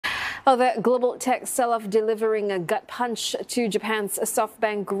Well, the global tech sell-off delivering a gut punch to Japan's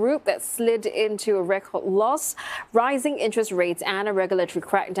SoftBank Group that slid into a record loss. Rising interest rates and a regulatory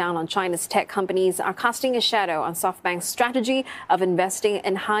crackdown on China's tech companies are casting a shadow on SoftBank's strategy of investing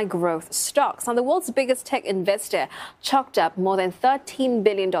in high-growth stocks. Now, the world's biggest tech investor chalked up more than $13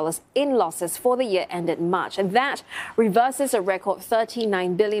 billion in losses for the year ended March, and that reverses a record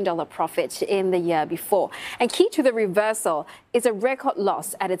 $39 billion profit in the year before. And key to the reversal is a record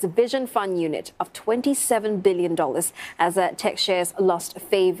loss at its Vision Fund unit of $27 billion as tech shares lost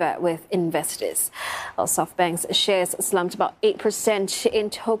favor with investors. Well, SoftBank's shares slumped about 8% in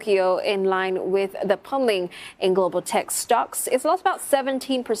Tokyo, in line with the pummeling in global tech stocks. It's lost about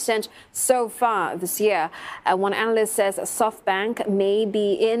 17% so far this year. One analyst says SoftBank may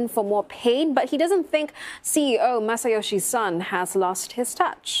be in for more pain, but he doesn't think CEO Masayoshi Son has lost his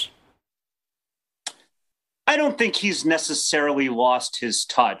touch. I don't think he's necessarily lost his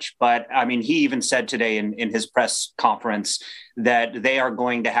touch, but I mean, he even said today in his press conference that they are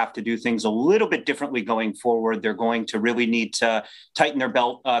going to have to do things a little bit differently going forward. They're going to really need to tighten their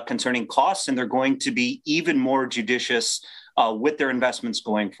belt concerning costs, and they're going to be even more judicious with their investments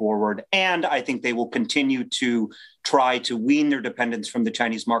going forward. And I think they will continue to try to wean their dependence from the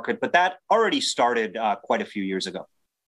Chinese market, but that already started quite a few years ago.